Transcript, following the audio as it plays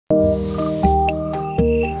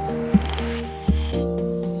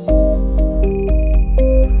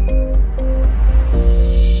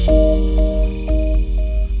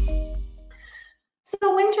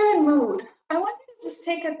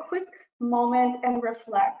a quick moment and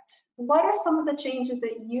reflect. What are some of the changes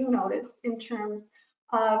that you notice in terms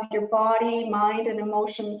of your body, mind, and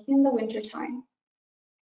emotions in the wintertime?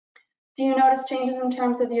 Do you notice changes in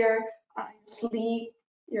terms of your sleep,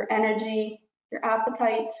 your energy, your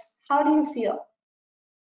appetite? How do you feel?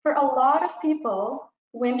 For a lot of people,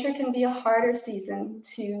 winter can be a harder season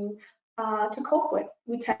to cope with.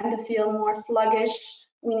 We tend to feel more sluggish,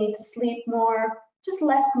 we need to sleep more, just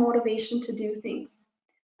less motivation to do things.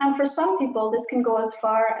 And for some people, this can go as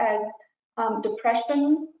far as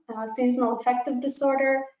depression, seasonal affective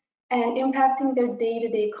disorder, and impacting their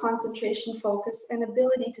day-to-day concentration, focus, and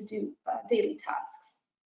ability to do daily tasks.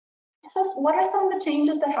 So what are some of the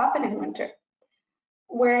changes that happen in winter?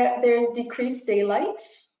 Where there's decreased daylight,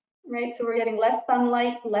 right? So we're getting less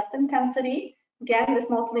sunlight, less intensity. Again, this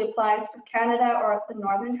mostly applies for Canada or the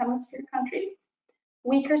Northern Hemisphere countries.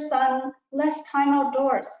 Weaker sun, less time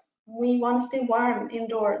outdoors. We want to stay warm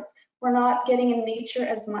indoors. We're not getting in nature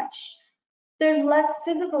as much. There's less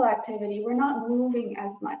physical activity. We're not moving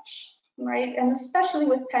as much, right? And especially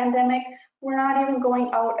with pandemic, we're not even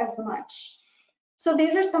going out as much. So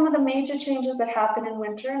these are some of the major changes that happen in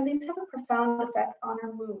winter, and these have a profound effect on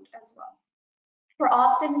our mood as well. We're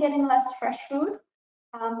often getting less fresh food,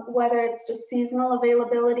 whether it's just seasonal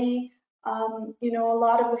availability. You know, a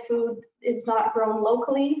lot of the food is not grown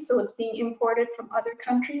locally, so it's being imported from other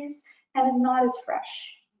countries and is not as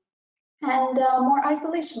fresh. And more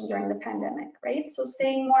isolation during the pandemic, right? So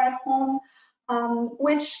staying more at home,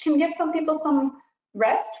 which can give some people some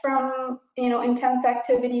rest from, you know, intense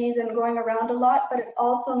activities and going around a lot, but it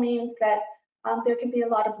also means that there can be a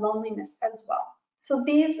lot of loneliness as well. So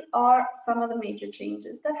these are some of the major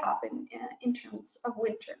changes that happen in terms of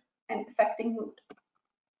winter and affecting mood.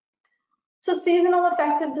 So seasonal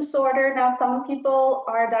affective disorder, now some people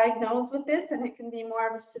are diagnosed with this and it can be more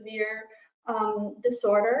of a severe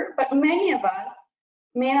disorder, but many of us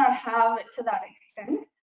may not have it to that extent,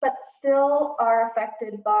 but still are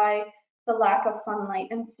affected by the lack of sunlight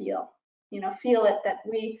and feel it that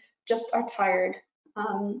we just are tired,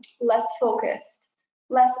 less focused,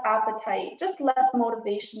 less appetite, just less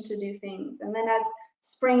motivation to do things. And then as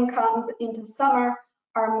spring comes into summer,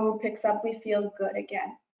 our mood picks up, we feel good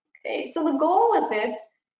again. Okay, so the goal with this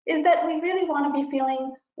is that we really want to be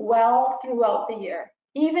feeling well throughout the year.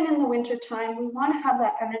 Even in the winter time, we want to have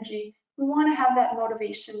that energy, we want to have that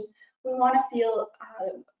motivation, we want to feel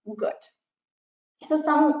good. So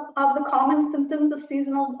some of the common symptoms of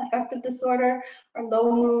seasonal affective disorder are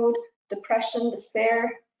low mood, depression,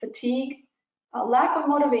 despair, fatigue, lack of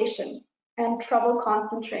motivation, and trouble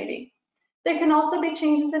concentrating. There can also be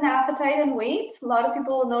changes in appetite and weight. A lot of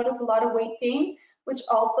people will notice a lot of weight gain, which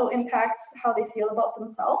also impacts how they feel about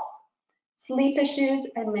themselves, sleep issues,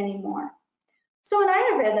 and many more. So in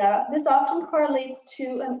Ayurveda, this often correlates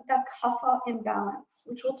to a kapha imbalance,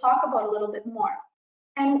 which we'll talk about a little bit more,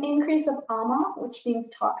 and an increase of ama, which means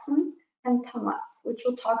toxins, and tamas, which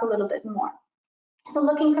we'll talk a little bit more. So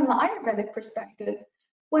looking from the Ayurvedic perspective,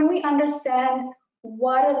 when we understand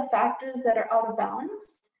what are the factors that are out of balance,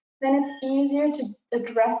 then it's easier to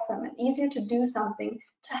address them and easier to do something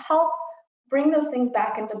to help bring those things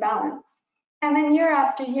back into balance. And then year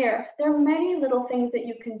after year, there are many little things that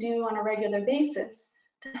you can do on a regular basis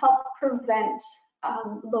to help prevent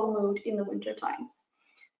low mood in the winter times.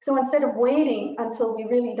 So instead of waiting until we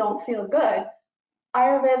really don't feel good,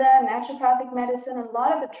 Ayurveda, naturopathic medicine, and a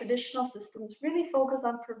lot of the traditional systems really focus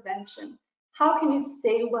on prevention. How can you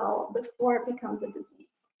stay well before it becomes a disease?